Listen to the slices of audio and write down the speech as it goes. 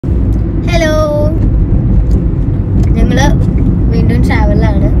വീണ്ടും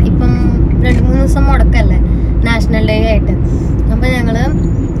ട്രാവലാണ്. ഇപ്പം 2-3 ദിവസം മുടക്കല്ലേ നാഷണൽ ഡേ ആയിട്ട്. അപ്പം ഞങ്ങള്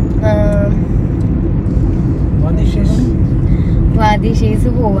വാദി ഷീസ്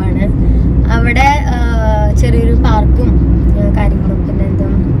പോവാണ്. അവിടെ ചെറിയൊരു പാർക്കും കാര്യങ്ങളും പിന്നെ എന്താ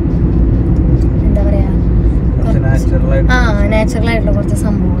പറയാ നാച്ചുറൽ ആയിട്ടുള്ള കുറച്ച്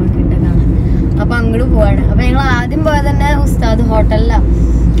സംഭവങ്ങളൊക്കെ ഉണ്ട് കാണാൻ. അപ്പൊ അങ്ങോട്ട് പോവാണ്. അപ്പൊ ഞങ്ങൾ ആദ്യം പോയത് തന്നെ ഉസ്താദ് ഹോട്ടലിലാണ്.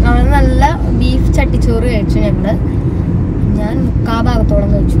 അവിടെ നല്ല ബീഫ് ചട്ടിച്ചോറ് കഴിച്ചു. ഞാൻ 3/4 ഭാഗത്തോളം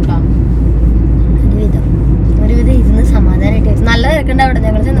കഴിച്ചു കേട്ടോ. ഒരുവിധം ഇരുന്ന് സമാധാനമായിട്ട് കഴിച്ചു. നല്ല തിരക്കുണ്ട് അവിടെ.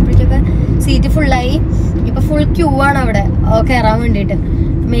 ഞങ്ങൾ ചെന്നപ്പോഴേക്കൊക്കെ സീറ്റ് ഫുള്ളായി. ഇപ്പൊ ഫുൾ ക്യൂ ആണ് അവിടെ കയറാൻ വേണ്ടിയിട്ട്.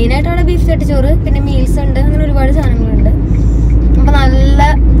 മെയിനായിട്ട് അവിടെ ബീഫ് ചട്ടിച്ചോറ്, പിന്നെ മീൽസ് ഉണ്ട്, അങ്ങനെ ഒരുപാട് സാധനങ്ങളുണ്ട്. അപ്പൊ നല്ല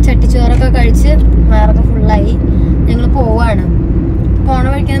ചട്ടിച്ചോറൊക്കെ കഴിച്ച് വയറൊക്കെ ഫുള്ളായി. ഞങ്ങൾ പോവാണ്. പോണ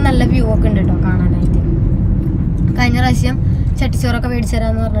വഴിക്കാൻ നല്ല വ്യൂ ഒക്കെ ഉണ്ട് കേട്ടോ കാണാനായിട്ട്. കഴിഞ്ഞ പ്രാവശ്യം ചട്ടിച്ചോറൊക്കെ മേടിച്ചു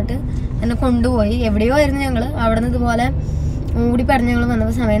തരാന്ന് പറഞ്ഞിട്ട് എന്നെ കൊണ്ടുപോയി. എവിടെയോ ആയിരുന്നു ഞങ്ങൾ. അവിടെ നിന്ന് ഇതുപോലെ ഓടി പറഞ്ഞ് ഞങ്ങൾ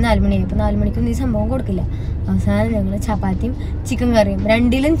വന്നപ്പോൾ സമയം 4 മണിയായി. അപ്പോൾ 4 മണിക്കൊന്നും ഈ സംഭവം കൊടുക്കില്ല. അവസാനം ഞങ്ങൾ ചപ്പാത്തിയും ചിക്കൻ കറിയും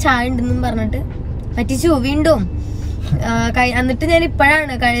 2ലും ചായ ഉണ്ടെന്നും പറഞ്ഞിട്ട് പറ്റിച്ചു വീണ്ടും. എന്നിട്ട് ഞാൻ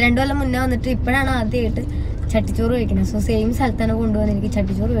ഇപ്പോഴാണ് 2 കൊല്ലം മുന്നേ വന്നിട്ട് ഇപ്പോഴാണ് ആദ്യമായിട്ട് ചട്ടിച്ചോറ് കഴിക്കുന്നത്. സോ സെയിം സ്ഥലത്ത് തന്നെ കൊണ്ടുവന്ന് എനിക്ക്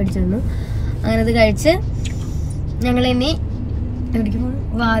ചട്ടിച്ചോറ് മേടിച്ചു തന്നു. അങ്ങനെ അത് കഴിച്ച് ഞങ്ങൾ ഇനി എവിടേക്ക് പോകും?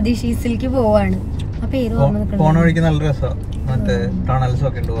 വാദി ഷീസിലേക്ക് പോവാണ്. ആ പേര് നല്ല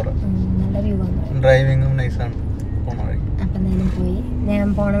വ്യൂ ആണ്. അപ്പൊ എന്തായാലും പോയി ഞാൻ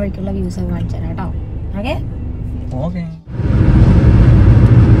പോണ വഴിക്കുള്ള വ്യൂസ് ഒക്കെ കാണിച്ചു തരാം കേട്ടോ. ഓക്കെ.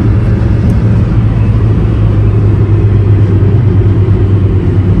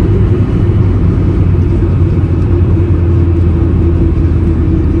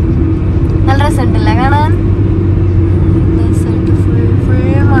 നല്ല രസമുണ്ടല്ലേ കാണാൻ?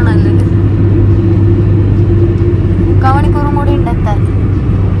 മണല് 3/4 മണിക്കൂറും കൂടി ഉണ്ട് എത്താൻ.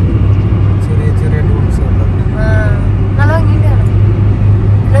 നല്ല ഭംഗിയുണ്ട് കാണാൻ.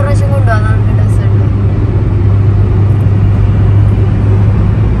 ഒരു പ്രാവശ്യം കൊണ്ടുപോകാൻ നമുക്ക് ഡ്രസ്സുണ്ട്.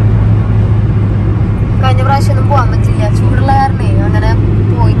 കഴിഞ്ഞ പ്രാവശ്യം ഒന്നും പോകാൻ പറ്റില്ല, ചൂടുള്ള കാരണേ. അങ്ങനെ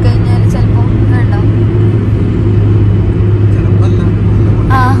പോയി കഴിഞ്ഞാൽ ചിലപ്പോ വേണ്ട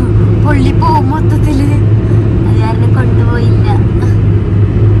പൊള്ളി പോവും മൊത്തത്തില്. അത് കാരണം കൊണ്ടുപോയില്ല.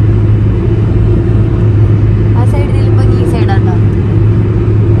 ആ സൈഡിൽ ഇപ്പൊ ഈ സൈഡാട്ടോ.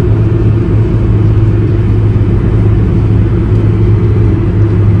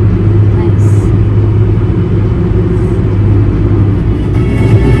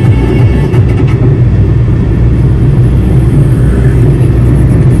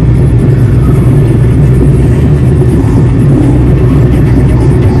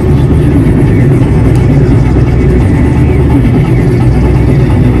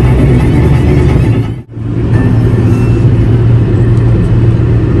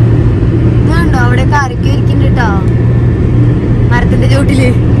 മരത്തിന്റെ ചോട്ടില്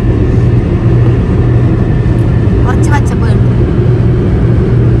കുറച്ച് പച്ചപ്പ് കണ്ടു.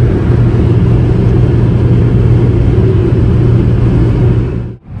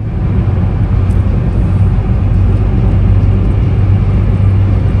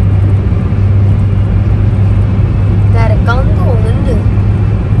 തിരക്കാന്ന് തോന്നുന്നുണ്ട്.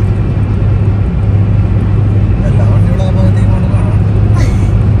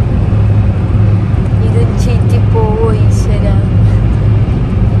 ഇത് ചീറ്റിപ്പോയി.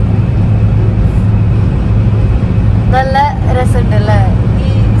 നല്ല രസമുണ്ടല്ലേ ഈ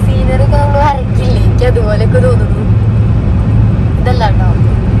സീനറി ഒക്കെ നമ്മൾ വരയ്ക്കില്ലേ? എനിക്ക് അതുപോലെയൊക്കെ തോന്നുന്നു. ഇതല്ല കേട്ടോ,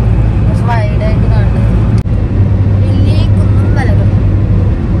 കുറച്ച് വൈഡായിട്ട് കാണുന്നത്. വലിയ കുന്നും മലകളും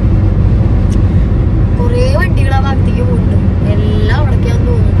കുറേ വണ്ടികൾ ആ ഭാഗത്തേക്ക് പോകുന്നുണ്ട്. എല്ലാം അവിടേക്കാന്ന്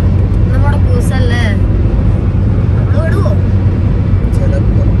തോന്നുന്നു. നമ്മുടെ കൂസല്ലേ, നമ്മൾ വിടുവോ?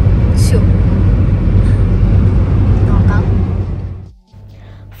 നോക്കാം.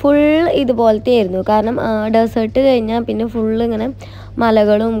 ഫുൾ ഇതുപോലത്തെ ആയിരുന്നു. കാരണം ഡെസേർട്ട് കഴിഞ്ഞാൽ പിന്നെ ഫുള്ള് ഇങ്ങനെ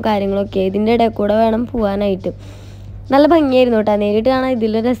മലകളും കാര്യങ്ങളൊക്കെ. ഇതിൻ്റെ ഇടയിൽ കൂടെ വേണം പോകാനായിട്ട്. നല്ല ഭംഗിയായിരുന്നു കേട്ടോ. നേരിട്ട് കാണാൻ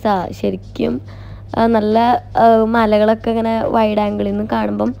ഇതിൽ രസമാണ് ശരിക്കും. നല്ല മലകളൊക്കെ ഇങ്ങനെ വൈഡ് ആംഗിളിൽ നിന്ന്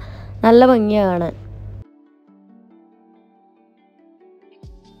കാണുമ്പം നല്ല ഭംഗിയാണ് കാണാൻ.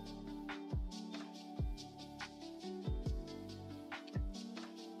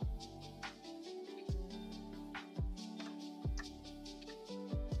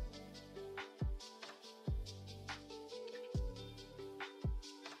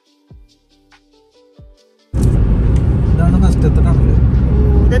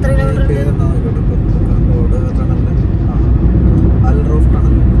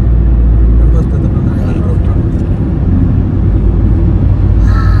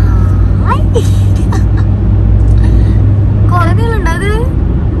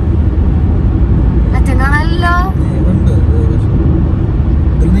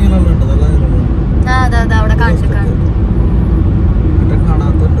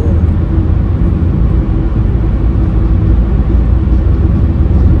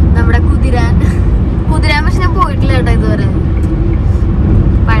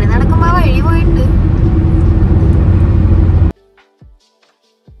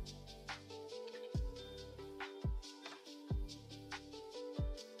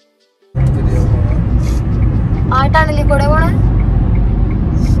 ടണലിൽ കൂടെ പോണേ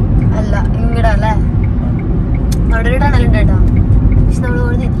അല്ല ഇങ്ങടല്ലേ അവിടെ ഒരു ടണലുണ്ട് കേട്ടോ പക്ഷെ നമ്മള്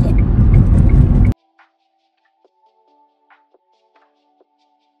പോകുന്നില്ല.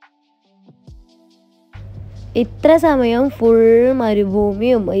 ഇത്ര സമയം ഫുൾ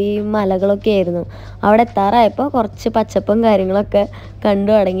മരുഭൂമിയും ഈ മലകളൊക്കെ ആയിരുന്നു. അവിടെ എത്താറായപ്പോൾ കുറച്ച് പച്ചപ്പും കാര്യങ്ങളൊക്കെ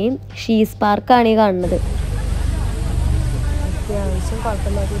കണ്ടു തുടങ്ങി. ഷീസ് പാർക്കാണ് ഈ കാണുന്നത്. അത്യാവശ്യം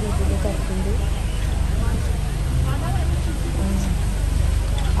കുഴപ്പമില്ലാത്ത രീതിയിൽ തിരക്കുണ്ട്.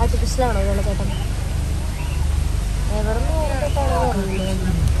 ആർട്ടിഫിഷ്യലാണോ വെള്ളച്ചാട്ടം? എവിടെ നിന്ന്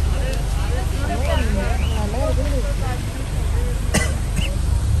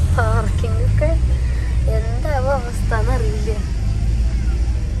പാർക്കിംഗ് ഒക്കെ എന്താവോ അവസ്ഥ എന്നറിയില്ല.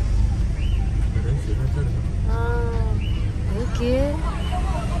 എനിക്ക്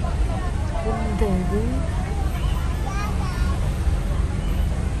എന്തത്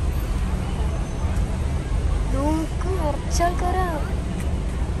നോക്ക് കുറച്ചാൾക്കാരാ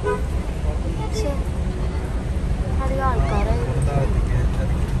അധികം ആൾക്കാരായി.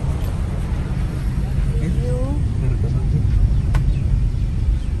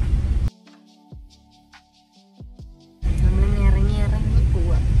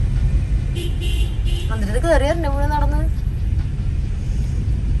 കയറിയാറുണ്ട് ഇവിടെ നടന്ന്.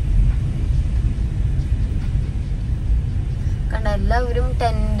 കണ്ട എല്ലാവരും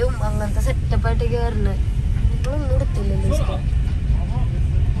ടെന്റും അങ്ങനത്തെ സെറ്റപ്പ് ആയിട്ട് കയറുന്നത്. ഇപ്പോഴൊന്നും എടുത്തില്ലല്ലോ.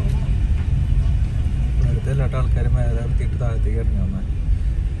 ആൾക്കാര് മേലെ നിർത്തിയിട്ട് താഴത്തേക്ക് ഇറങ്ങി വന്നാൽ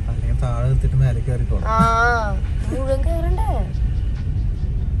അല്ലെങ്കിൽ താഴെ നിർത്തിട്ട് മേലെ കയറിക്കോളാം. മുഴുവൻ കയറണ്ടേ?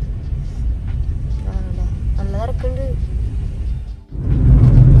 നല്ല തിരക്കുണ്ട്.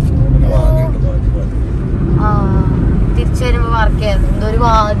 തിരിച്ചു വരുമ്പോ പാർക്ക് ചെയ്യായിരുന്നു. എന്തോ ഒരു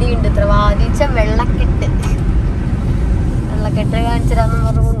വാദി ഉണ്ട്. ഇത്ര വാദി വെച്ചാ വെള്ളക്കെട്ട് കാണിച്ചിരാന്ന്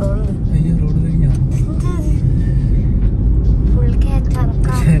പറഞ്ഞ് കൊണ്ടുപോകുന്നുണ്ട്. ഫുൾ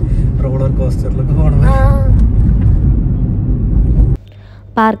റോളർ കോസ്റ്ററിലൊക്കെ പോകണം.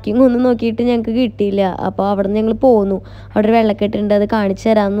 പാർക്കിംഗ് ഒന്നും നോക്കിയിട്ട് ഞങ്ങൾക്ക് കിട്ടിയില്ല. അപ്പോൾ അവിടെ നിന്ന് ഞങ്ങൾ പോന്നു. അവിടെ ഒരു വെള്ളക്കെട്ടുണ്ട്, അത് കാണിച്ചു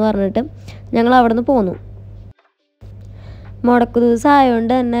തരാമെന്ന് പറഞ്ഞിട്ട് ഞങ്ങൾ അവിടെ നിന്ന് പോന്നു. മുടക്കു ദിവസം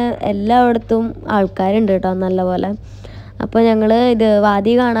ആയതുകൊണ്ട് തന്നെ എല്ലായിടത്തും ആൾക്കാരുണ്ട് കേട്ടോ നല്ലപോലെ. അപ്പോൾ ഞങ്ങൾ ഇത്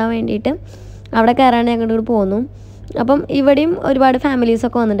വാദി കാണാൻ വേണ്ടിയിട്ട് അവിടെ കയറാണ്ട് ഞങ്ങളുടെ കൂടെ പോന്നു. അപ്പം ഇവിടെയും ഒരുപാട്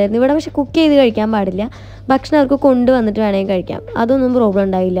ഫാമിലീസൊക്കെ വന്നിട്ടുണ്ടായിരുന്നു. ഇവിടെ പക്ഷെ കുക്ക് ചെയ്ത് കഴിക്കാൻ പാടില്ല. ഭക്ഷണം അവർക്ക് കൊണ്ടുവന്നിട്ട് വേണമെങ്കിൽ കഴിക്കാം. അതൊന്നും പ്രോബ്ലം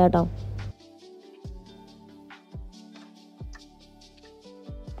ഉണ്ടായില്ല കേട്ടോ.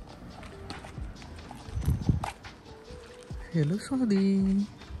 ഹലോ സ്വാതി,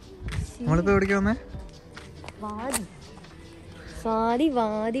 നമ്മളിപ്പോൾ എവിടേക്ക് വന്നേ?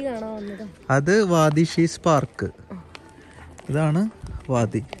 വാദി കാണാൻ വന്നത്. അത് വാദി ഷീസ് പാർക്ക്. ഇതാണ്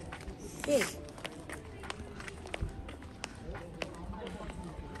വാദി.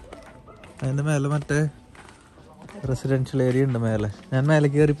 അതിന്റെ മേലെ മറ്റേ റെസിഡൻഷ്യൽ ഏരിയ ഉണ്ട് മേലെ. ഞാൻ മേലെ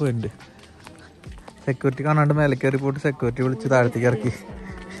കയറി പോയിട്ടുണ്ട്. സെക്യൂരിറ്റി കാണാണ്ട് മേലെ കയറി പോയിട്ട് സെക്യൂരിറ്റി വിളിച്ച് താഴത്തേക്ക് ഇറക്കി.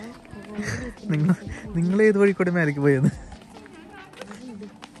 നിങ്ങൾ ഏത് വഴി കൂടി മേലേക്ക് പോയെന്ന്?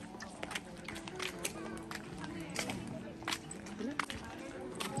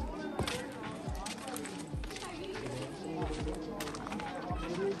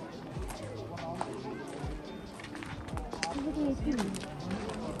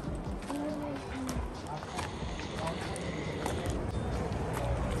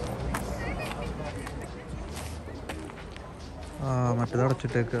 മറ്റേത്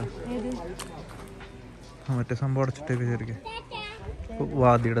അടച്ചിട്ടേക്ക, മറ്റേ സംഭവം അടച്ചിട്ടേക്ക്. ശരിക്കും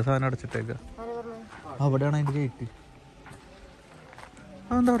വാദിയുടെ സാധനം അടച്ചിട്ടേക്ക. അവിടെയാണ് അതിന്റെ ഗേറ്റ്.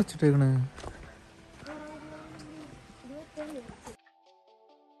 അതെന്താ അടച്ചിട്ടേക്കണ്?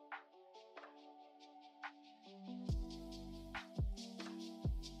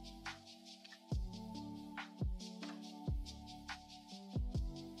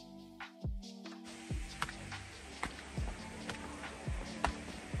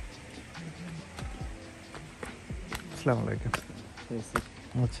 Assalamualaikum.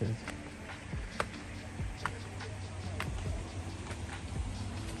 अच्छा,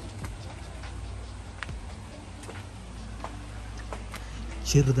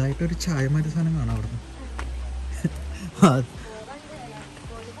 ചെറുതായിട്ടൊരു ചായ മാറ്റി സാധനം കാണാം അവിടുന്ന്.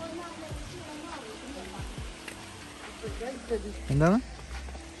 എന്താണ്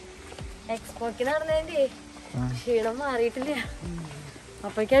എക്സ്പോക്ക് നടന്നതിന്റെ ക്ഷീണം മാറിയിട്ടില്ല.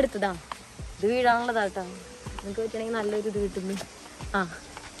 അപ്പൊക്കെ അടുത്തതാ. ഇത് വീഴാനുള്ളതാട്ടോ. നിങ്ങൾക്ക് പറ്റണമെങ്കിൽ നല്ലൊരു ഇത് കിട്ടുന്നു.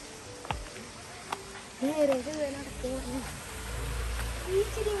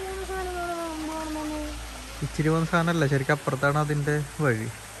 ഇച്ചിരി പോകുന്ന സാധനമല്ല, ശരിക്കും അപ്പുറത്താണ് അതിന്റെ വഴി.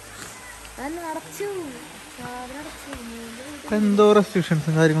 എന്തോ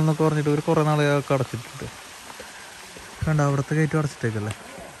റെസ്ട്രിക്ഷൻസും കാര്യങ്ങളെന്നൊക്കെ പറഞ്ഞിട്ട് ഒരു കുറെ നാളെ അടച്ചിട്ടുണ്ട്. കണ്ട അവിടുത്തെ കയറ്റി അടച്ചിട്ടേക്കല്ലേ.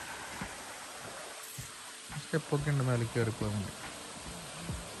 സ്റ്റെപ്പൊക്കെ ഉണ്ട് മേലെ കയറി പോകാൻ വേണ്ടി.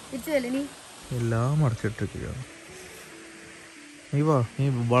 എല്ലാം അടച്ചിട്ടിരിക്കുകയാണ്. നീ വാ, നീ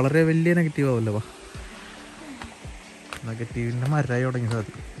വളരെ വലിയ നെഗറ്റീവ് ആവല്ലേ. വാ, നെഗറ്റീവിന്റെ മരമായി തുടങ്ങി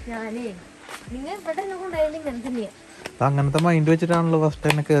സാധിക്കും. അങ്ങനത്തെ മൈൻഡ് വെച്ചിട്ടാണല്ലോ ഫസ്റ്റ്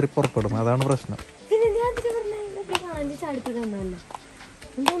തന്നെ കയറി പുറപ്പെടും. അതാണ് പ്രശ്നം.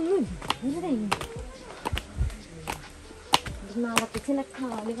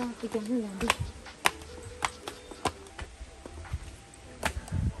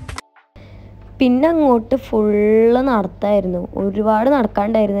 പിന്നെ അങ്ങോട്ട് ഫുള്ള് നടത്തായിരുന്നു. ഒരുപാട്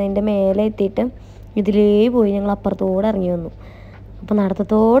നടക്കാണ്ടായിരുന്നു. അതിൻ്റെ മേലെ എത്തിയിട്ട് ഇതിലേ പോയി ഞങ്ങൾ അപ്പുറത്തോടെ ഇറങ്ങി വന്നു. അപ്പം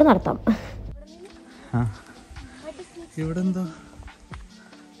നടത്തത്തോടെ നടത്താം. ഇവിടെ എന്തോ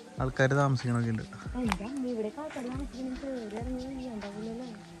ആൾക്കാർ താമസിക്കണൊക്കെ ഉണ്ട്.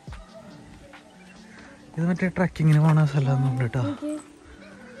 ഇത് മറ്റേ ട്രക്കിങ്ങിന് പോണ സ്ഥലം കേട്ടോ.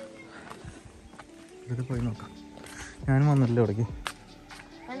 ഇത് പോയി നോക്കാം. ഞാനും വന്നില്ല ഇവിടേക്ക്.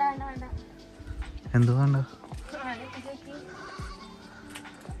 എന്തോ വേണ്ട.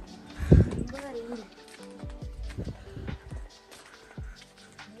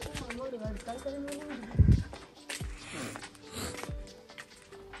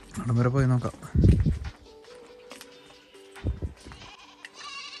 അവിടെ വരെ പോയി നോക്കാം.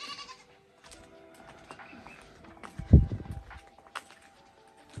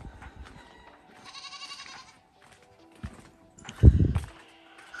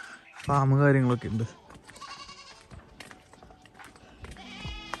 ഫാം കാര്യങ്ങളൊക്കെ ഉണ്ട്.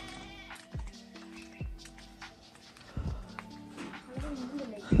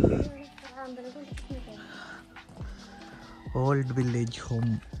 Old village home.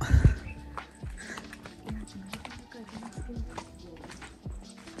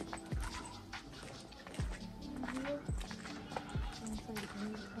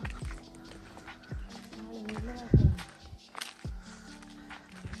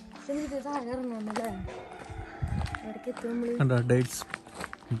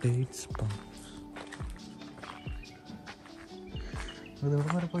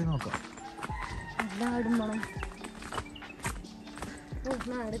 വരെ പോയി നോക്കാം.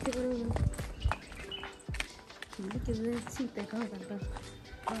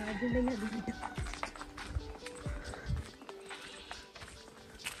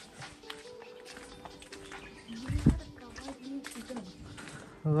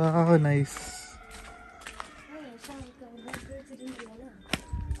 Wow, nice.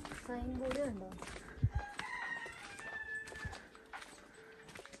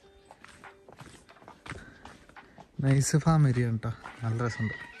 Nice farm area കേട്ടോ. നല്ല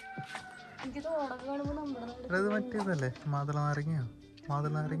രസമുണ്ട്. അത് മറ്റേതല്ലേ മാതള നാരങ്ങയോ?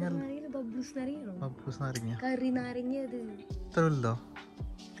 മാതള നാരങ്ങ ബബ്ബൂസ് നാരങ്ങ. ഇത്ര വലുതോ?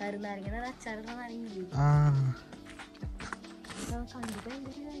 ആ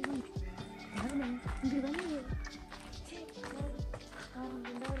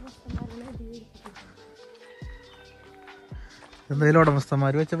എന്തായാലും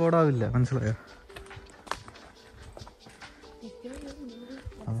ഉടമസ്ഥന്മാര് വെച്ച പോടാവില്ല. മനസ്സിലായോ?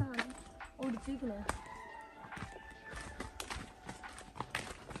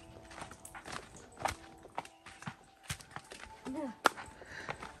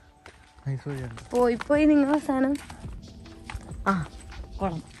 പോയി പോയി നിങ്ങൾ അവസാനം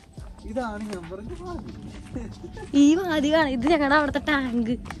കുളം. ഈ വാതി കാണാം. ഇത് ഞങ്ങളുടെ അവിടുത്തെ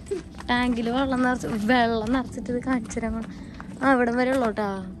ടാങ്കിൽ വെള്ളം നിറച്ചിട്ട് ഇത് കാണിച്ചു തരാൻ. അവിടെ വരെ ഉള്ളോട്ടാ.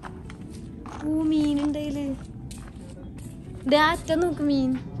 ഓ മീനുണ്ടയില്. ഇത് അറ്റം നോക്ക്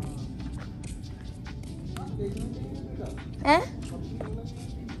മീൻ.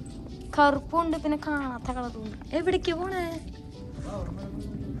 കറുപ്പുണ്ട് പിന്നെ കാണാത്ത കളറുണ്ട്. എവിടേക്ക് പോണേ?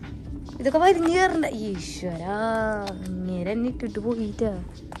 ഇതൊക്കെ വരിഞ്ഞു കയറണ്ട. ഈശ്വരാ, ഇങ്ങനെ എന്നെ ഇട്ടിട്ട് പോയിട്ടാ.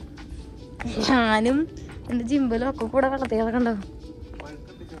 ഞാനും എന്റെ ജിമ്പലും ഒക്കെ കൂടെ വെള്ളത്തിൽ കിടക്കണ്ടോ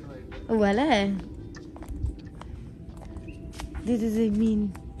അല്ലേ? ഇത് മീൻ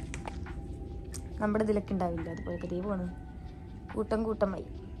നമ്മുടെ ഇതിലൊക്കെ ഉണ്ടാവില്ല. അതുപോലൊക്കെ ദേ പോണ് കൂട്ടം കൂട്ടമായി.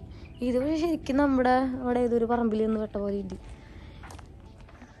 ഇത് ശരിക്കും നമ്മുടെ അവിടെ ഏതൊരു പറമ്പിൽ നിന്ന് വെട്ട പോലെ ഉണ്ട്.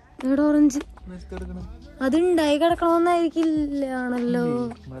 ഇവിടെ ഓറഞ്ച് അതുണ്ടായി കിടക്കണമെന്നായിരിക്കില്ലാണല്ലോ.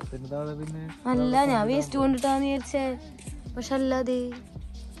 അല്ല, ഞാൻ വേസ്റ്റ് കൊണ്ടിട്ടാന്ന് വിചാരിച്ചേ. പക്ഷെ അല്ലാതെ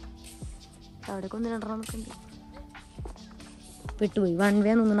അവിടെ ഒന്ന് രണ്ടെണ്ണമൊക്കെ ഉണ്ട്. പെട്ടുപോയി. വൺ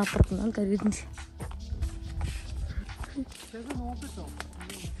വേ തോന്നുന്നു. അപ്പുറത്തുനിന്ന് ആൾക്കാർ വരുന്നുണ്ട്.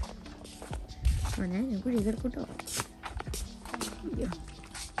 ഞാൻ കുഴി കിടക്കൂട്ടോ.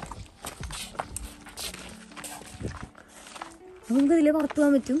 നമുക്ക് ഇതിലെ പുറത്തു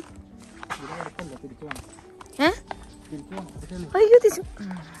പോകാൻ പറ്റും. അയ്യോ തിരിച്ചു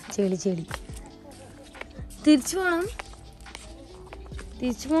ചെളി ചെളി തിരിച്ചു പോണം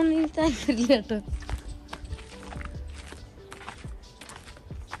താല്പര്യമില്ല കേട്ടോ.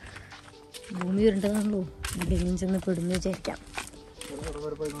 ഭൂമി ഉരുണ്ടതാണല്ലോ, എന്തെങ്കിലും ചെന്ന് പെടുന്നു വിചാരിക്കാം.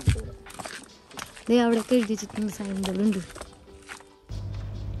 അവിടെയൊക്കെ എഴുതി വെച്ചിട്ടുണ്ട്, സൈൻഡുകളുണ്ട്.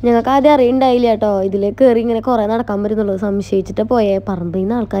 ഞങ്ങൾക്ക് ആദ്യം അറിയണ്ടായില്ല കേട്ടോ, ഇതിലേക്ക് കയറി ഇങ്ങനെ കുറേ നടക്കാൻ പറ്റുന്നുള്ളൂ. സംശയിച്ചിട്ട് പോയേ, പറമ്പിൽ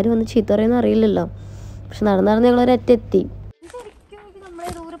നിന്ന് ആൾക്കാർ വന്ന് ചീത്ത പറയുന്ന അറിയില്ലല്ലോ. പക്ഷെ നടന്ന് ഞങ്ങളൊരെത്തി.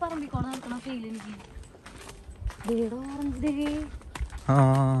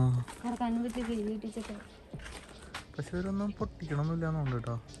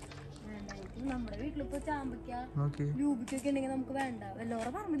 നമ്മുടെ വീട്ടിലിപ്പോ ചാമ്പക്ക രൂപയ്ക്കൊക്കെ ഉണ്ടെങ്കിൽ നമുക്ക് വേണ്ട,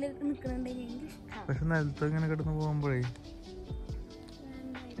 എല്ലാവരുടെ പറമ്പിലേക്ക് നിക്കണുണ്ടെങ്കിൽ പക്ഷെ നിലത്ത് ഇങ്ങനെ കിടന്ന് പോകുമ്പോഴേ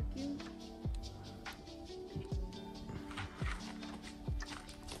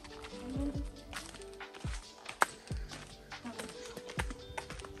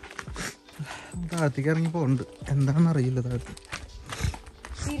താഴത്തേക്ക് ഇറങ്ങി പോണ്ട്, എന്താണെന്ന് അറിയില്ല. താഴത്ത്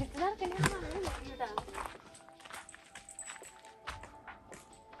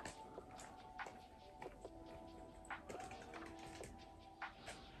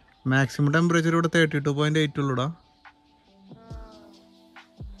മാക്സിമം ടെമ്പറേച്ചർ ഇവിടെ 32.8 ഉള്ളൂടാ,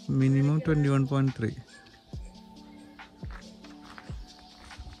 മിനിമം 21.3.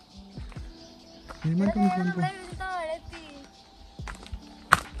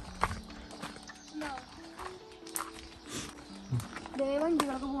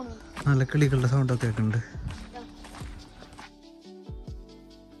 നല്ല കിളികളുടെ സൗണ്ട് ഒക്കെ കേൾക്കുന്നുണ്ട്.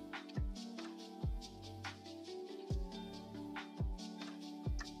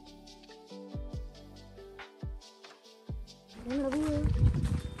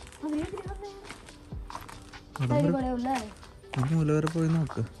 മൂല വരെ പോയി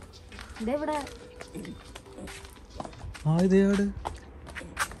നോക്ക്.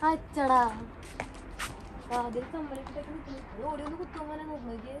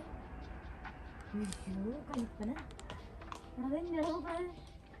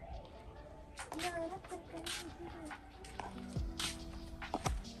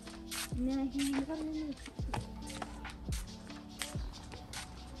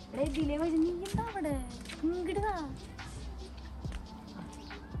 ഇതിലേ വഴി നീന്താ അവിടെ ഇങ്ങോട്ടാ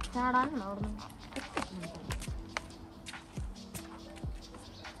ചാടാനാണോ അവിടുന്ന്?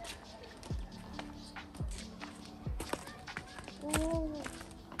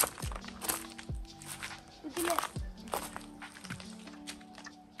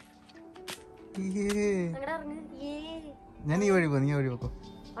 ഞാൻ ഈ വഴി പോ, നീ വഴി പോക്കോ.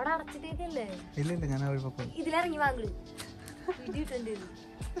 അവിടെ അടച്ചിട്ടേക്കല്ലേ? ഇല്ല ഞാൻ ആ വഴി പോക്കോ. ഇതിലിറങ്ങി വാങ്ങി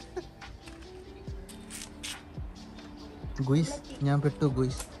ഗുയിസ്, ഞാൻ പെട്ടു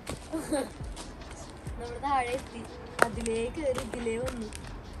ഗുയിസ്. നമ്മള് താഴെ എത്തി, അതിലേ കയറി ഇതിലേ വന്നു.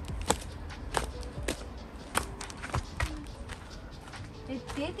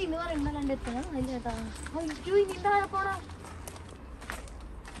 എത്തിയെത്തിന്ന് പറയുമ്പോ എത്തണം. അതിലേട്ടാ അയ്യോ ഇനി താഴെ പോണോ?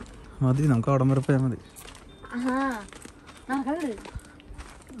 മതി, നമുക്ക് അവിടെ വരെ പോയാൽ മതി. നടക്കണ്ട്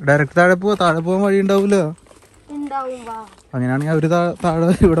ഡയറക്റ്റ് താഴെ പോവാ, താഴെ പോകാൻ വഴി ഉണ്ടാവൂല. അങ്ങനെയാണെങ്കിൽ അവര് താഴെ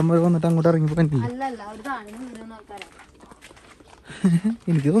ഇവിടം വരെ വന്നിട്ട് അങ്ങോട്ട് ഇറങ്ങി പോയില്ല.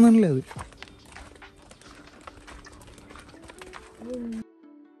 എനിക്ക് തോന്നണില്ല അത്.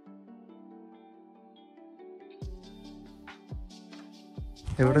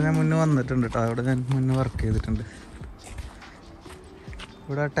 ഇവിടെ ഞാൻ മുന്നേ വന്നിട്ടുണ്ട് കേട്ടോ, അവിടെ ഞാൻ മുന്നേ വർക്ക് ചെയ്തിട്ടുണ്ട്.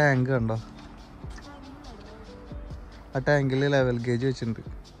 ഇവിടെ ആ ടാങ്ക് കണ്ടോ, ആ ടാങ്കിൽ ലെവൽ ഗേജ് വെച്ചിട്ടുണ്ട്.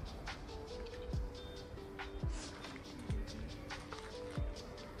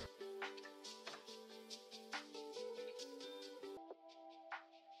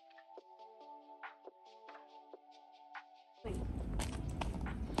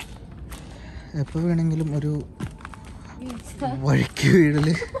 എപ്പോ വേണമെങ്കിലും ഒരു വഴിക്ക്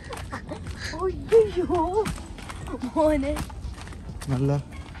വീഴല്. നല്ല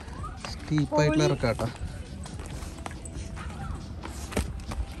സ്റ്റീപ്പായിട്ടുള്ള ഇറക്കാട്ടോ.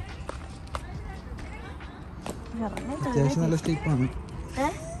 അത്യാവശ്യം നല്ല സ്റ്റീപ്പാണ്,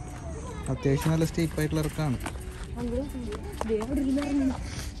 അത്യാവശ്യം നല്ല സ്റ്റീപ്പായിട്ടുള്ള ഇറക്കാണ്.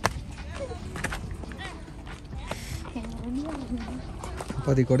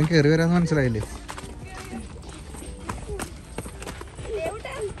 അപ്പൊ അതിൽ കൂടെ കയറി വരാന്ന് മനസ്സിലായില്ലേ?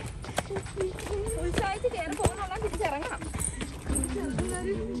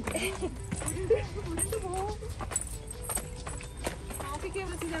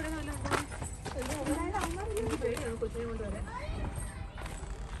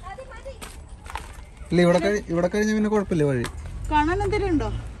 ഇല്ല, ഇവിടെ കഴിഞ്ഞ പിന്നെ കുഴപ്പമില്ല. വഴി കാണാൻ എന്തെങ്കിലും ഉണ്ടോ?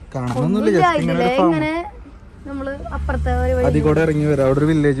 കാണാനൊന്നുമില്ല, ജസ്റ്റ് ഇങ്ങനെ നമ്മള് അപ്പുറത്തെ അതിൽ കൂടെ ഇറങ്ങി വരാം. അവിടെ ഒരു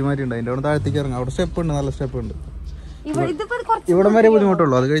വില്ലേജ് മാതിരി ഉണ്ട്, അതിന്റെ അവിടെ താഴത്തേക്ക് ഇറങ്ങാം. അവിടെ സ്റ്റെപ്പ് ഉണ്ട്, നല്ല സ്റ്റെപ്പ് ഉണ്ട്. ഇവിടെ വരെ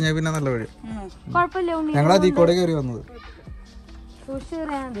ബുദ്ധിമുട്ടുള്ളൂ, അത് കഴിഞ്ഞാൽ പിന്നെ നല്ല വഴി. ഞങ്ങൾ അതിൽ കൂടെ കയറി വന്നത്.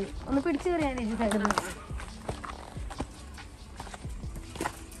 ഒന്ന് പിടിച്ചു കയറിയാൽ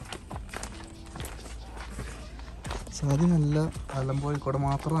അത് നല്ല അലമ്പോയി കൂടെ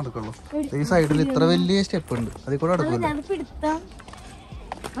മാത്രം നടക്കുള്ളൂ. ഈ സൈഡിൽ ഇത്ര വലിയ സ്റ്റെപ്പ് ഉണ്ട്, അതിൽ കൂടെ നടക്കില്ല.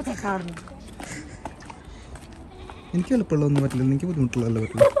 എനിക്ക് എളുപ്പമുള്ള ഒന്നും പറ്റില്ല, എനിക്ക് ബുദ്ധിമുട്ടുള്ളതല്ല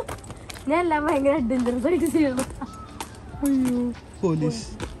പറ്റില്ല. പോലീസ്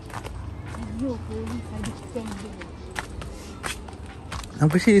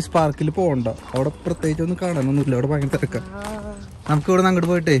നമുക്ക് ഷീസ് പാർക്കിൽ പോകണ്ട, അവിടെ പ്രത്യേകിച്ച് ഒന്നും കാണാനൊന്നുമില്ല, അവിടെ ഭയങ്കര തിരക്കാ. നമുക്ക് ഇവിടെ നിന്ന്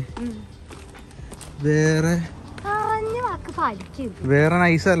അങ്ങോട്ട് പോയിട്ടേ വേറെ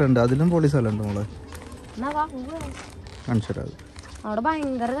നൈസ് സ്ഥലം ഉണ്ട്, അതിലും പോലീസ് സ്ഥലം ഉണ്ട്. നമ്മള് കാണിച്ചു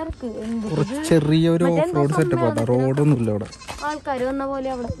കുറച്ച് ചെറിയൊരു ഓഫ് റോഡ് സെറ്റപ്പ് ആട്ടോ, റോഡൊന്നും ഇല്ല അവിടെ. ആൾക്കാർ വന്ന പോലെ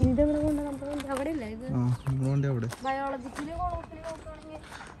അവിടെ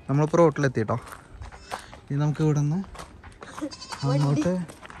നമ്മളിപ്പോ റോട്ടിലെത്തിട്ടോ. ഇനി നമുക്ക് ഇവിടെ നിന്ന്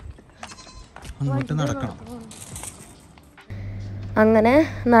അങ്ങോട്ട് നടക്കണം. അങ്ങനെ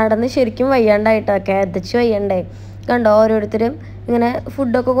നടന്ന് ശരിക്കും വയ്യാണ്ടായിട്ടൊക്കെ എത്തിച്ച് വയ്യണ്ടായി. കണ്ടോ, ഓരോരുത്തരും ഇങ്ങനെ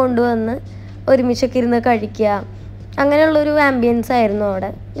ഫുഡൊക്കെ കൊണ്ടുവന്ന് ഒരുമിച്ചൊക്കെ ഇരുന്ന് കഴിക്കുക, അങ്ങനെയുള്ളൊരു ആംബിയൻസ് ആയിരുന്നു അവിടെ.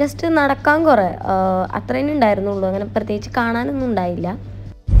 ജസ്റ്റ് നടക്കാൻ കുറേ അത്രയും ഉണ്ടായിരുന്നുള്ളൂ, അങ്ങനെ പ്രത്യേകിച്ച് കാണാനൊന്നും ഉണ്ടായില്ല.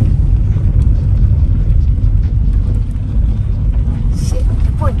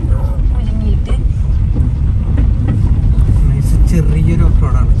 ചെറിയൊരു ഓഫ്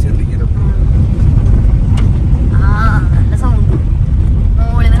റോഡാണ്, ചെറിയൊരു നല്ല സൗണ്ട്.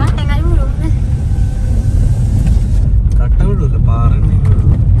 കട്ട വീഴൂല, പാറ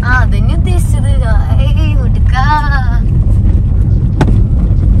അതന്നെ ഉദ്ദേശിച്ചത്.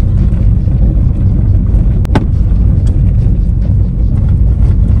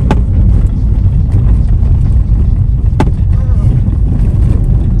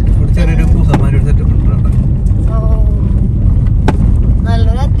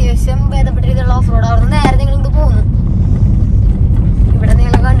 നല്ലൊരു അത്യാവശ്യം ഭേദപ്പെട്ട രീതിയിലുള്ള ഓഫ് റോഡ്. അവിടെ നേരെ നിങ്ങൾ ഇത് പോകുന്നു. ഇവിടെ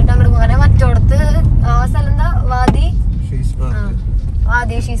നിങ്ങൾ കണ്ടിട്ട് അങ്ങോട്ട് പോകാൻ മറ്റോടത്ത് ആ സ്ഥലം എന്താ, വാദി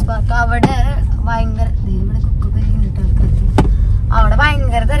ഷീസ് പാർക്ക്. അവിടെ ഭയങ്കര ഇവിടെ കുക്കൊക്കെ ചെയ്തിട്ട് ആൾക്കാർക്ക് അവിടെ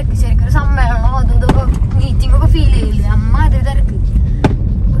ഭയങ്കര തിരക്ക്. ശരിക്കും ഒരു സമ്മേളനം അതും ഇതൊക്കെ മീറ്റിംഗ് ഒക്കെ ഫീൽ ചെയ്യില്ലേ, അമ്മ അതിൽ തിരക്ക്.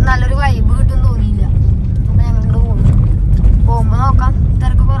 നല്ലൊരു വൈബ് കിട്ടും തോന്നിയില്ല. അപ്പൊ ഞങ്ങൾ പോകുമ്പോ നോക്കാം,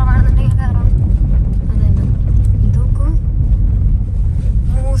 തിരക്ക് കുറവാണെന്നുണ്ടെങ്കിൽ കയറാം. അതന്നെ ഇതൊക്കെ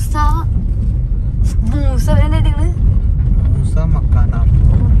മൂസ എന്തെങ്കില്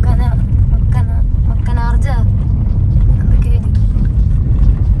മക്കനാർജ എന്നൊക്കെ എഴുതിയിട്ടുണ്ട്.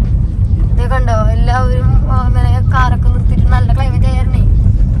 ഇത് കണ്ടോ, എല്ലാവരും അങ്ങനെ കാറൊക്കെ നിർത്തിയിട്ട് നല്ല ക്ലൈമറ്റ് ആയിരുന്നേ.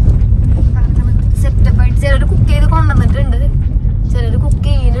 സെറ്റപ്പ് ആയിട്ട് ചിലർ കുക്ക് ചെയ്ത് കൊണ്ടുവന്നിട്ടുണ്ട്, ചിലർ കുക്ക്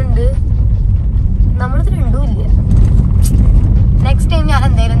ചെയ്യുന്നുണ്ട്. നമ്മളിത് രണ്ടും ഇല്ല. നെക്സ്റ്റ് ടൈം ഞാൻ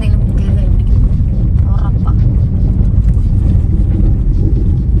എന്തെങ്കിലും കുക്ക് ചെയ്ത് കഴിപ്പിക്കും, ഉറപ്പാ.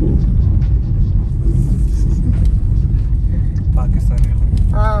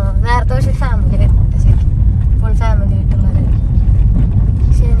 നേരത്തെ പക്ഷെ ഫാമിലി വരുന്നുണ്ട്, ശരി ഫുൾ ഫാമിലി ആയിട്ടുള്ളത്.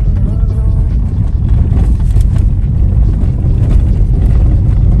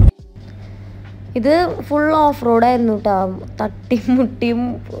 ഇത് ഫുൾ ഓഫ് റോഡായിരുന്നു കേട്ടോ. തട്ടിയും മുട്ടിയും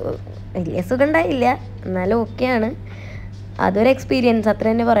വലിയ സുഖം ഉണ്ടായില്ല, എന്നാലും ഓക്കെയാണ്. അതൊരു എക്സ്പീരിയൻസ്, അത്ര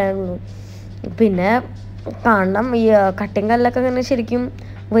തന്നെ പറയാനുള്ളൂ. പിന്നെ കാണണം, ഈ കട്ടിങ് കല്ലൊക്കെ ഇങ്ങനെ ശരിക്കും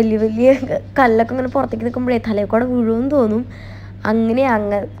വലിയ വലിയ കല്ലൊക്കെ ഇങ്ങനെ പുറത്തേക്ക് നിൽക്കുമ്പോഴേ തലയിൽ കൂടെ വീഴുമെന്ന് തോന്നും. അങ്ങനെ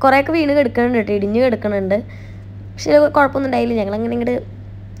കുറേയൊക്കെ വീണ് കിടക്കണുണ്ട് കേട്ടോ, ഇടിഞ്ഞ് കിടക്കണുണ്ട്. പക്ഷെ കുഴപ്പമൊന്നും ഉണ്ടായില്ല. ഞങ്ങളങ്ങനെ ഇങ്ങോട്ട്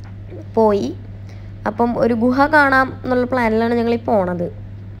പോയി. അപ്പം ഒരു ഗുഹ കാണാം എന്നുള്ള പ്ലാനിലാണ് ഞങ്ങൾ ഈ പോണത്.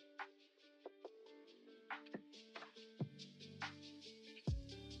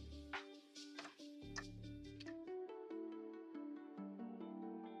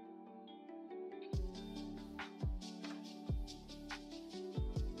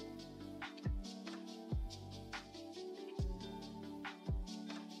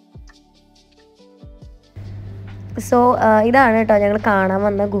 സോ ഇതാണ് കേട്ടോ ഞങ്ങൾ കാണാൻ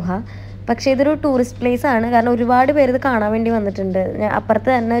വന്ന ഗുഹ. പക്ഷേ ഇതൊരു ടൂറിസ്റ്റ് പ്ലേസ് ആണ്, കാരണം ഒരുപാട് പേര് ഇത് കാണാൻ വേണ്ടി വന്നിട്ടുണ്ട്. അപ്പുറത്ത്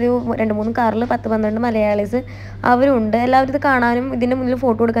തന്നെ ഒരു 2-3 കാറിൽ 10-12 മലയാളീസ് അവരുണ്ട്. എല്ലാവരും ഇത് കാണാനും ഇതിൻ്റെ മുന്നിൽ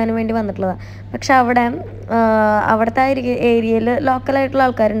ഫോട്ടോ എടുക്കാനും വേണ്ടി വന്നിട്ടുള്ളതാണ്. പക്ഷെ അവിടുത്തെ ഏരിയയിൽ ലോക്കലായിട്ടുള്ള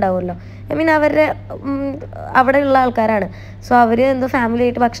ആൾക്കാരുണ്ടാവുമല്ലോ, ഐ മീൻ അവരുടെ അവിടെയുള്ള ആൾക്കാരാണ്. സോ അവർ എന്തോ ഫാമിലി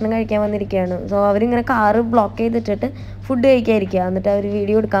ആയിട്ട് ഭക്ഷണം കഴിക്കാൻ വന്നിരിക്കുകയാണ്. സോ അവരിങ്ങനെ കാറ് ബ്ലോക്ക് ചെയ്തിട്ടിട്ട് ഫുഡ് കഴിക്കാതിരിക്കുക. എന്നിട്ട് അവർ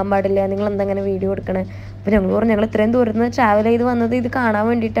വീഡിയോ എടുക്കാൻ പാടില്ല, നിങ്ങൾ എന്തെങ്ങനെ വീഡിയോ എടുക്കണേ. അപ്പോൾ ഞങ്ങൾ പറഞ്ഞു, ഞങ്ങൾ ഇത്രയും ദൂരത്ത് നിന്ന് ട്രാവൽ ചെയ്ത് വന്നത് ഇത് കാണാൻ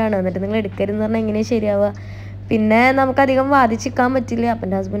വേണ്ടിയിട്ടാണ്, എന്നിട്ട് നിങ്ങൾ എടുക്കരുതെന്ന് പറഞ്ഞാൽ എങ്ങനെയാണ് ശരിയാവുക. പിന്നെ നമുക്കധികം വാദിച്ചിരിക്കാൻ പറ്റില്ല. അപ്പം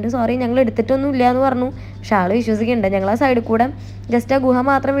എൻ്റെ ഹസ്ബൻഡ് സോറി ഞങ്ങൾ എടുത്തിട്ടൊന്നും ഇല്ല എന്ന് പറഞ്ഞു. പക്ഷെ ആൾ വിശ്വസിക്കുന്നുണ്ട്. ഞങ്ങൾ ആ സൈഡിൽ കൂടെ ജസ്റ്റ് ആ ഗുഹ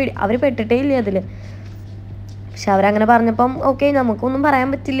മാത്രം അവർ പെട്ടിട്ടേ ഇല്ല അതിൽ. പക്ഷെ അവരങ്ങനെ പറഞ്ഞപ്പം ഓക്കെ, നമുക്കൊന്നും പറയാൻ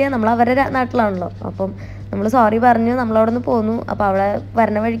പറ്റില്ല, നമ്മൾ അവരുടെ നാട്ടിലാണല്ലോ. അപ്പം നമ്മൾ സോറി പറഞ്ഞു, നമ്മളവിടെ നിന്ന് പോന്നു. അപ്പോൾ അവിടെ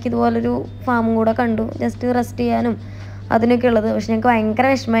വരണ വഴിക്ക് ഇതുപോലൊരു ഫാമും കൂടെ കണ്ടു, ജസ്റ്റ് റെസ്റ്റ് ചെയ്യാനും അതിനൊക്കെ ഉള്ളത്. പക്ഷെ ഞങ്ങൾക്ക് ഭയങ്കര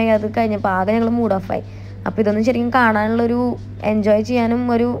വിഷമമായി അത് കഴിഞ്ഞപ്പോൾ. ആകെ ഞങ്ങൾ മൂഡ് ഓഫായി. അപ്പോൾ ഇതൊന്നും ശരിക്കും കാണാനുള്ളൊരു എൻജോയ് ചെയ്യാനും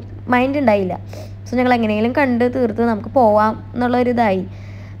ഒരു മൈൻഡ് ഉണ്ടായില്ല. സോ ഞങ്ങൾ എങ്ങനെയെങ്കിലും കണ്ട് തീർത്ത് നമുക്ക് പോവാം എന്നുള്ളൊരിതായി.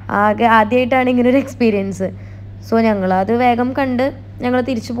 ആദ്യമായിട്ടാണ് ഇങ്ങനൊരു എക്സ്പീരിയൻസ്. സോ ഞങ്ങളത് വേഗം കണ്ട് ഞങ്ങൾ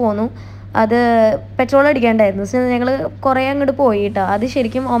തിരിച്ചു പോന്നു. അത് പെട്രോൾ അടിക്കാണ്ടായിരുന്നു. സോ ഞങ്ങൾ കുറേ അങ്ങോട്ട് പോയി കേട്ടോ. അത്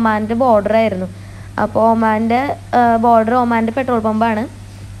ശരിക്കും ഒമാൻ്റെ ബോർഡറായിരുന്നു. അപ്പോൾ ഒമാൻ്റെ ബോർഡർ ഒമാൻ്റെ പെട്രോൾ പമ്പാണ്.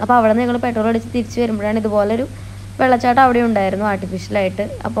 അപ്പോൾ അവിടെ നിന്ന് ഞങ്ങൾ പെട്രോൾ അടിച്ച് തിരിച്ച് വരുമ്പോഴാണ് ഇതുപോലൊരു വെള്ളച്ചാട്ടം അവിടെ ഉണ്ടായിരുന്നു ആർട്ടിഫിഷ്യലായിട്ട്.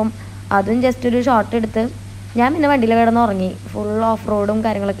 അപ്പം അതും ജസ്റ്റ് ഒരു ഷോട്ട് എടുത്ത് ഞാൻ പിന്നെ വണ്ടിയിൽ കിടന്ന് ഉറങ്ങി. ഫുൾ ഓഫ് റോഡും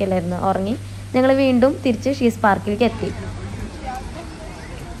കാര്യങ്ങളൊക്കെ അല്ലായിരുന്നു. ഉറങ്ങി ഞങ്ങൾ വീണ്ടും തിരിച്ച് ഷീസ് പാർക്കിലേക്ക് എത്തി.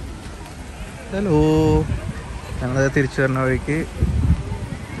 ഹലോ, ഞങ്ങൾ തിരിച്ചു വരുന്ന വഴിക്ക്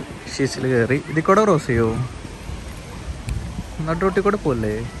ഷീസിൽ കയറി. ഇതിൽ കൂടെ ക്രോസ് ചെയ്യുമോ? നട്ട് റോട്ടിൽ കൂടെ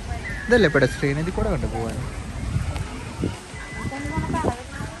പോകല്ലേ? ഇതല്ലേ പെഡസ്ട്രിയൻ, ഇതിൽ കൂടെ കണ്ടു പോവാൻ.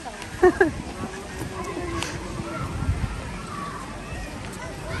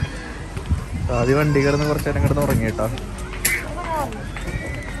 ആദ്യം വണ്ടി കിടന്ന് കുറച്ച് നേരം കിടന്ന് ഉറങ്ങി കേട്ടോ.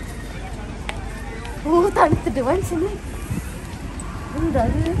 തണുത്തിട്ട് മനസ്സിലായി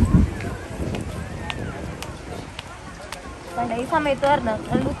ഈ സമയത്ത് വരണം.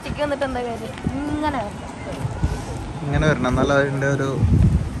 ഉച്ചയ്ക്ക് വന്നിട്ട് എന്താ കാര്യം? ഇങ്ങനെ വരണം, എന്നാലും അതിൻ്റെ ഒരു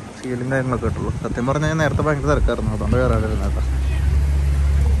ഫീലും കാര്യങ്ങളൊക്കെ കിട്ടുള്ളൂ. സത്യം പറഞ്ഞാൽ നേരത്തെ ഭയങ്കര തിരക്കായിരുന്നു, അതുകൊണ്ട് കയറാതിരുന്ന കേട്ടോ.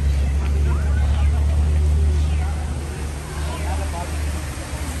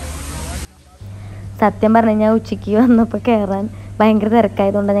 സത്യം പറഞ്ഞു കഴിഞ്ഞാൽ ഉച്ചയ്ക്ക് വന്നപ്പോൾ കയറാൻ ഭയങ്കര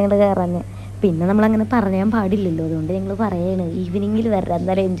തിരക്കായതുകൊണ്ടാണ് ഞങ്ങൾ കയറാഞ്ഞ്. പിന്നെ നമ്മളങ്ങനെ പറയാൻ പാടില്ലല്ലോ, അതുകൊണ്ട് ഞങ്ങൾ പറയാണ് ഈവനിങ്ങിൽ വരാം,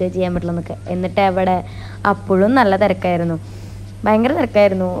 എന്തായാലും എൻജോയ് ചെയ്യാൻ പറ്റില്ല എന്നൊക്കെ. എന്നിട്ട് അവിടെ അപ്പോഴും നല്ല തിരക്കായിരുന്നു, ഭയങ്കര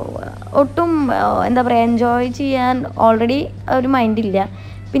തിരക്കായിരുന്നു. ഒട്ടും എന്താ പറയുക, എൻജോയ് ചെയ്യാൻ ഓൾറെഡി ഒരു മൈൻഡില്ല.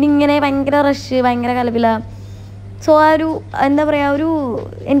 പിന്നെ ഇങ്ങനെ ഭയങ്കര റഷ്, ഭയങ്കര കലപില. സോ ആ ഒരു എന്താ പറയുക,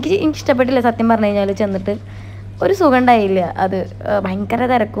 എനിക്ക് ഇഷ്ടപ്പെട്ടില്ല സത്യം പറഞ്ഞു കഴിഞ്ഞാൽ. ചെന്നിട്ട് ഒരു സുഖം ഉണ്ടായില്ല. അത് ഭയങ്കര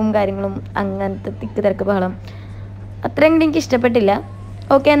തിരക്കും കാര്യങ്ങളും, അങ്ങനത്തെ തിക്ക് തിരക്ക് ബഹളം അത്രയും കൂടി എനിക്ക് ഇഷ്ടപ്പെട്ടില്ല.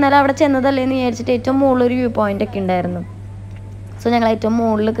 ഓക്കെ, എന്നാലും അവിടെ ചെന്നതല്ലേ എന്ന് വിചാരിച്ചിട്ട് ഏറ്റവും മുകളിലൊരു വ്യൂ പോയിൻ്റ് ഒക്കെ ഉണ്ടായിരുന്നു. സോ ഞങ്ങൾ ഏറ്റവും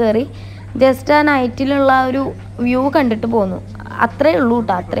മുകളിൽ കയറി ജസ്റ്റ് ആ നൈറ്റിലുള്ള ഒരു വ്യൂ കണ്ടിട്ട് പോന്നു. അത്രേ ഉള്ളൂ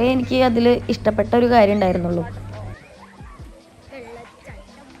കേട്ടോ. അത്രേ എനിക്ക് അതിൽ ഇഷ്ടപ്പെട്ട ഒരു കാര്യം ഉണ്ടായിരുന്നുള്ളൂ.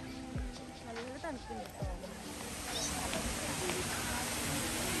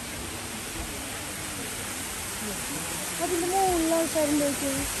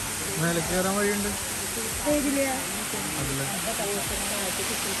 മേലെ കയറാൻ വഴിയുണ്ട്.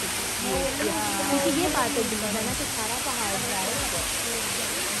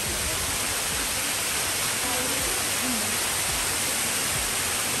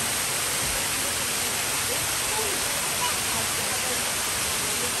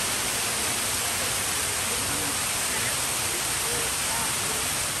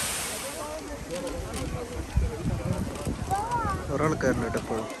 ഒരാൾക്കാരുണ്ട് കേട്ടോ,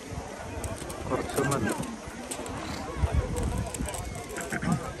 എപ്പോഴും കുറച്ചൊന്നല്ല.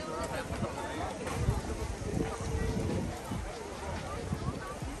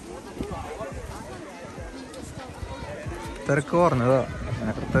 തിരക്ക് കുറഞ്ഞതാ,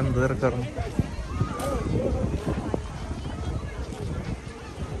 നേരത്തെ എന്ത് തിരക്കായിരുന്നു.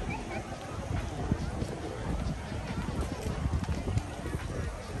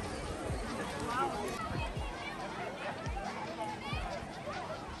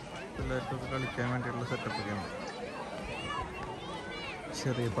 പിള്ളേർക്കൊക്കെ കളിക്കാൻ വേണ്ടിയുള്ള സെറ്റപ്പൊക്കെയാണ്.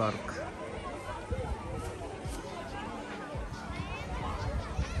 ചെറിയ പാർക്ക്.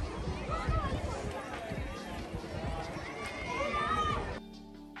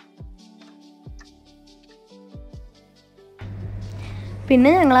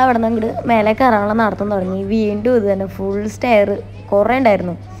 പിന്നെ ഞങ്ങൾ അവിടെ നിന്ന് അങ്ങോട്ട് മേലെ കയറാനുള്ള നടത്തം തുടങ്ങി. വീണ്ടും ഇത് തന്നെ ഫുൾ സ്റ്റെയർ കുറേ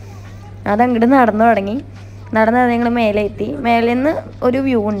ഉണ്ടായിരുന്നു. അതങ്ങോട്ട് നടന്നു തുടങ്ങി. നടന്നത് ഞങ്ങൾ മേലെ എത്തി. മേലെ നിന്ന് ഒരു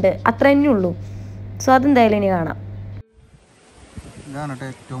വ്യൂ ഉണ്ട്, അത്ര തന്നെ ഉള്ളൂ. സോ അതെന്തായാലും ഇനി കാണാം. ഇതാണ് കേട്ടോ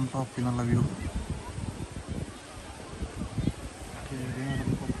ഏറ്റവും ടോപ്പിൽ നിന്നുള്ള വ്യൂ.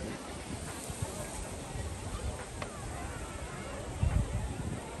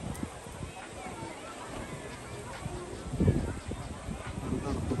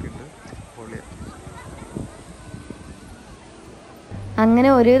 അങ്ങനെ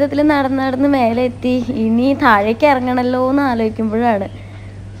ഒരു വിധത്തിൽ നടന്ന് മേലെ എത്തി. ഇനി താഴേക്ക് ഇറങ്ങണമല്ലോ എന്ന് ആലോചിക്കുമ്പോഴാണ്.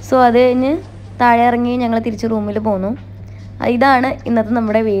 സോ അത് കഴിഞ്ഞ് താഴെ ഇറങ്ങി ഞങ്ങൾ തിരിച്ച് റൂമിൽ പോന്നു. ഇതാണ് ഇന്നത്തെ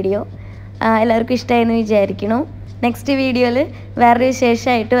നമ്മുടെ വീഡിയോ. എല്ലാവർക്കും ഇഷ്ടമായെന്ന് വിചാരിക്കണു. നെക്സ്റ്റ് വീഡിയോയിൽ വേറൊരു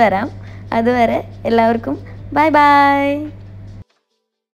വിശേഷമായിട്ട് വരാം. അതുവരെ എല്ലാവർക്കും ബൈ ബൈ.